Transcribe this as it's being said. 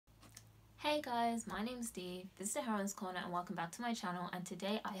Hey guys, my name's Dee, this is the Heroine's Corner and welcome back to my channel, and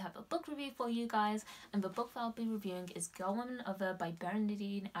today I have a book review for you guys, and the book that I'll be reviewing is Girl, Woman, Other by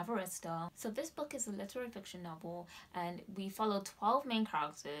Bernardine Evaristo. So this book is a literary fiction novel and we follow 12 main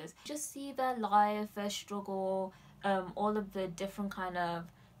characters, just see their life, their struggle, all of the different kind of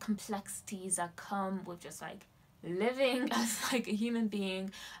complexities that come with just like living as like a human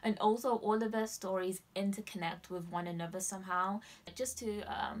being, and also all of their stories interconnect with one another somehow. Just to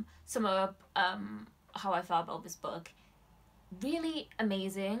sum up how I felt about this book, really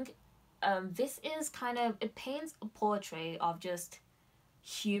amazing. This is kind of, it paints a portrait of just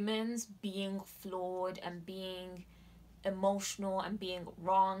humans being flawed and being emotional and being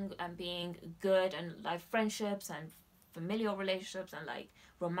wrong and being good, and like friendships and familial relationships and like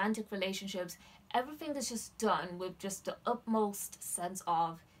romantic relationships. Everything is just done with just the utmost sense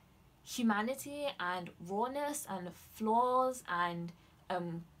of humanity and rawness and flaws and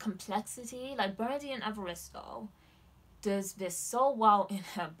complexity. Like Bernardine Evaristo does this so well in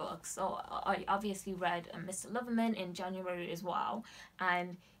her book. So I obviously read Mr. Loverman in January as well,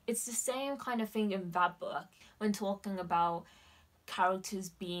 and it's the same kind of thing in that book when talking about characters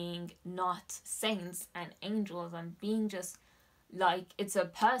being not saints and angels and being just like it's a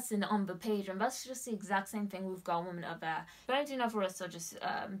person on the page, and that's just the exact same thing with Girl, Woman, Other. Bernardine Evaristo just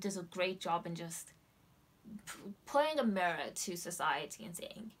does a great job in just putting a mirror to society and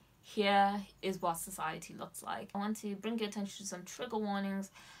saying, here is what society looks like. I want to bring your attention to some trigger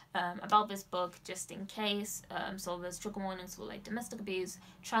warnings about this book, just in case. So there's trigger warnings for like domestic abuse,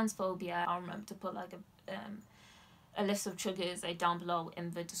 transphobia. I'll remember to put like a list of triggers like down below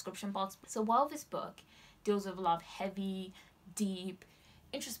in the description box. So while this book deals with a lot of heavy, deep,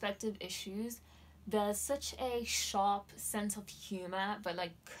 introspective issues, there's such a sharp sense of humor that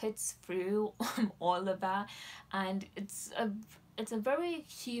like cuts through all of that, and it's a very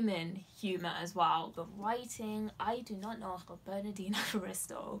human humor as well. The writing, I do not know how Bernardine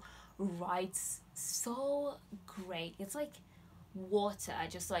Evaristo writes so great. It's like water,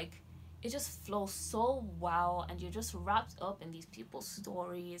 just like it just flows so well, and you're just wrapped up in these people's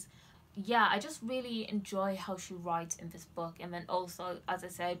stories. Yeah, I just really enjoy how she writes in this book. And then also, as I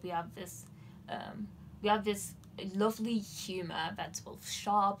said, we have this lovely humor that's both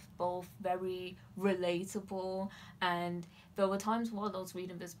sharp, both very relatable, and there were times while I was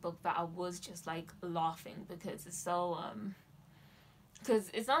reading this book that I was just like laughing because it's so because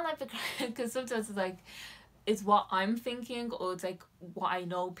it's not like because sometimes it's like it's what I'm thinking, or it's like what I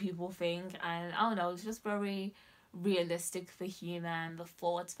know people think, and I don't know, it's just very realistic, the humor and the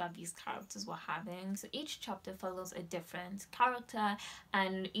thoughts that these characters were having. So each chapter follows a different character,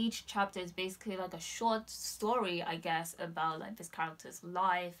 and each chapter is basically like a short story, I guess, about like this character's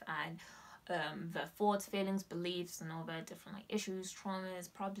life and their thoughts, feelings, beliefs, and all their different like issues, traumas,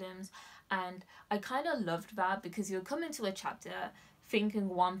 problems. And I kind of loved that because you'll come into a chapter thinking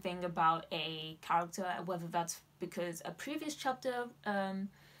one thing about a character, whether that's because a previous chapter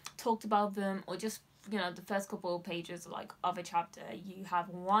talked about them, or just, you know, the first couple of pages like of a chapter you have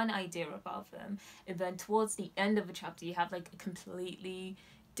one idea about them, and then towards the end of a chapter you have like a completely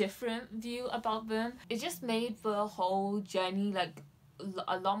different view about them. It just made the whole journey like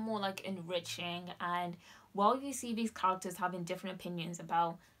a lot more like enriching, and while you see these characters having different opinions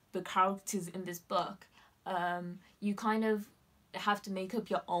about the characters in this book, you kind of have to make up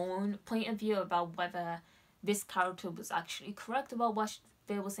your own point of view about whether this character was actually correct about what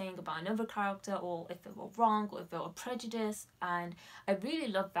they were saying about another character, or if they were wrong, or if they were prejudiced. And I really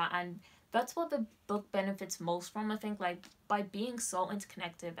love that, and that's what the book benefits most from, I think, like by being so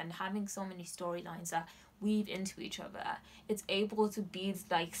interconnected and having so many storylines that weave into each other. It's able to be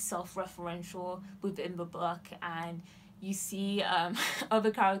like self-referential within the book, and you see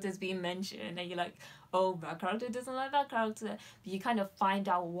other characters being mentioned and you're like, oh, that character doesn't like that character, but you kind of find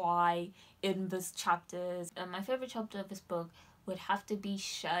out why in this chapters. And my favorite chapter of this book would have to be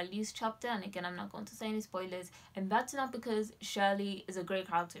Shirley's chapter, and again, I'm not going to say any spoilers, and that's not because Shirley is a great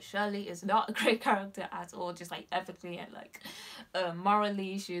character. Shirley is not a great character at all, just like ethically and like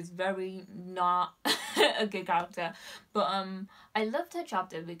morally she is very not a good character. But I loved her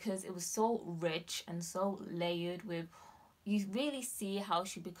chapter because it was so rich and so layered with, you really see how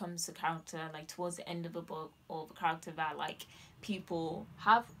she becomes a character like towards the end of the book, or the character that like people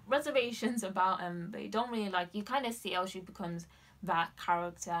have reservations about and they don't really like. You kind of see how she becomes that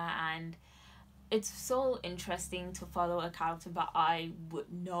character, and it's so interesting to follow a character that I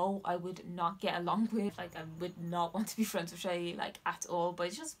would not get along with. Like I would not want to be friends with Shirley like at all, but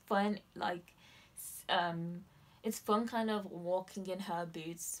it's just fun. Like it's fun kind of walking in her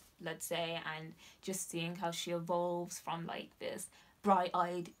boots, let's say, and just seeing how she evolves from like this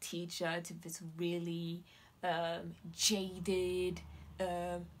bright-eyed teacher to this really jaded,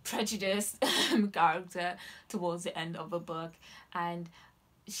 prejudiced character towards the end of the book. And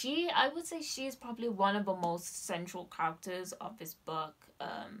I would say she's probably one of the most central characters of this book,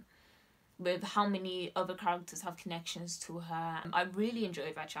 with how many other characters have connections to her. I really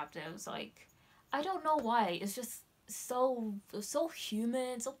enjoyed that chapter. It was like, I don't know why, it's just so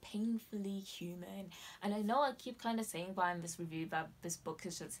human, so painfully human. And I know I keep kind of saying by in this review that this book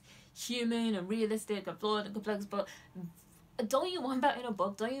is just human and realistic and flawed and complex, but don't you want that in a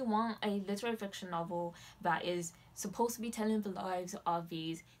book? Don't you want a literary fiction novel that is supposed to be telling the lives of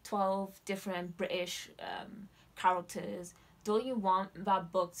these 12 different British characters? Don't you want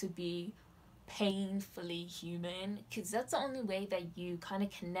that book to be painfully human? Because that's the only way that you kind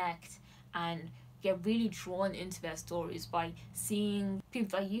of connect and get really drawn into their stories, by seeing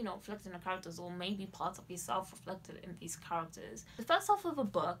people that you know reflected in the characters, or maybe parts of yourself reflected in these characters. The first half of the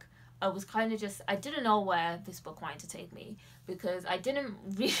book, I was kind of just, I didn't know where this book wanted to take me, because I didn't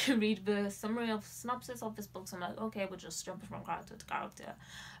really read the synopsis of this book, so I'm like, okay, we're just jumping from character to character.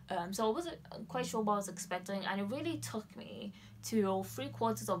 So I wasn't quite sure what I was expecting, and it really took me to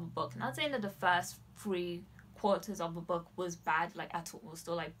 3/4 of the book. Not saying that the first 3/4 of the book was bad, like, at all. It was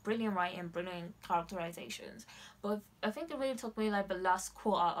still like brilliant writing, brilliant characterizations, but I think it really took me like the last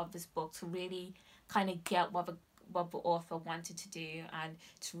quarter of this book to really kind of get what the author wanted to do, and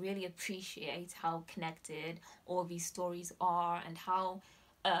to really appreciate how connected all these stories are, and how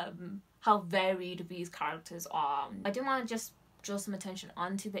varied these characters are. I do want to just draw some attention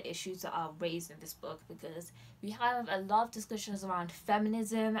onto the issues that are raised in this book, because we have a lot of discussions around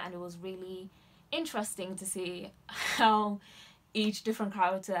feminism, and it was really interesting to see how each different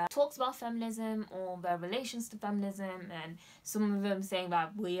character talks about feminism or their relations to feminism, and some of them saying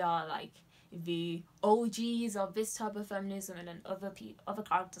that we are like the OGs of this type of feminism, and then other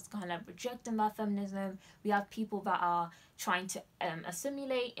characters kind of rejecting that feminism. We have people that are trying to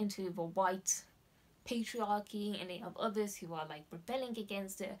assimilate into the white patriarchy, and they have others who are like rebelling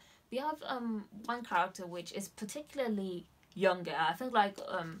against it. We have one character which is particularly younger. I think like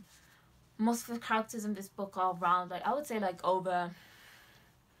most of the characters in this book are around, like, I would say like over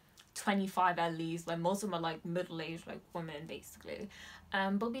 25 at least. Like, most of them are like middle-aged, like, women basically.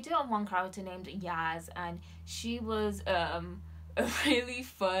 But we do have one character named Yaz, and she was a really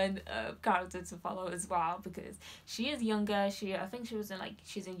fun character to follow as well, because she is younger. I think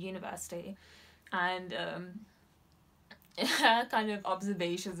she's in university, and her kind of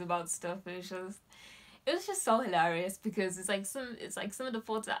observations about stuff it was just so hilarious, because it's like some of the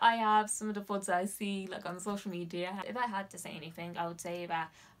thoughts that I have, some of the thoughts that I see like on social media. If I had to say anything, I would say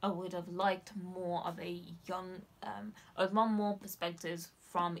that I would have liked more of a young more perspectives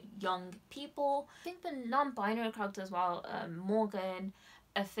from young people. I think the non-binary character as well, Morgan,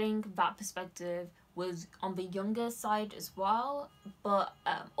 I think that perspective was on the younger side as well, but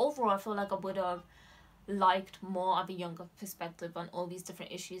overall I feel like I would have liked more of a younger perspective on all these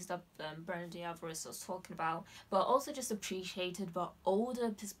different issues that Bernardine Evaristo was talking about, but also just appreciated the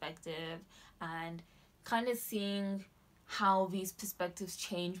older perspective, and kind of seeing how these perspectives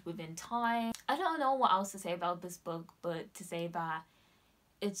change within time. I don't know what else to say about this book, but to say that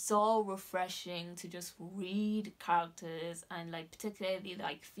it's so refreshing to just read characters, and like particularly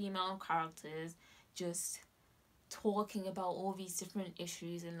like female characters, just talking about all these different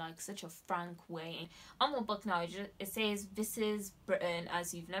issues in like such a frank way. On my book now, it says, "This is Britain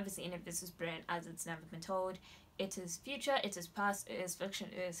as you've never seen it. This is Britain as it's never been told. It is future, it is past, it is fiction,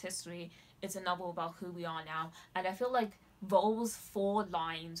 it is history. It's a novel about who we are now." And I feel like those 4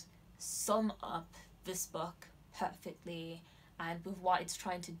 lines sum up this book perfectly, and with what it's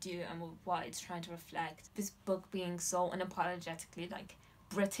trying to do and with what it's trying to reflect. This book being so unapologetically like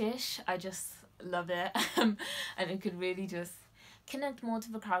British, I just love it. And it could really just connect more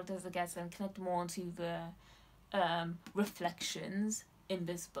to the characters, I guess, and connect more to the reflections in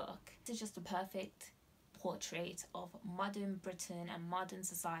this book. It's just a perfect portrait of modern Britain and modern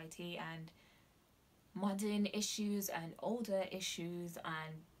society and modern issues and older issues,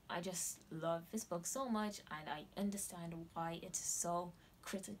 and I just love this book so much, and I understand why it is so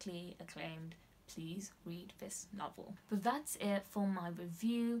critically acclaimed. Please read this novel. But that's it for my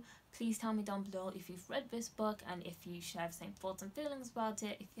review. Please tell me down below if you've read this book, and if you share the same thoughts and feelings about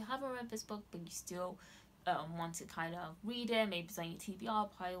it. If you haven't read this book but you still want to kind of read it, maybe it's on your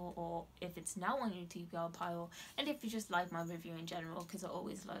TBR pile, or if it's now on your TBR pile, and if you just like my review in general, because I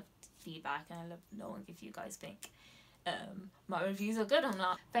always love feedback and I love knowing if you guys think my reviews are good or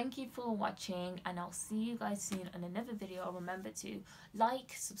not. Thank you for watching, and I'll see you guys soon on another video. Remember to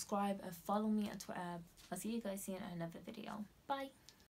like, subscribe, and follow me on Twitter. I'll see you guys soon on another video. Bye.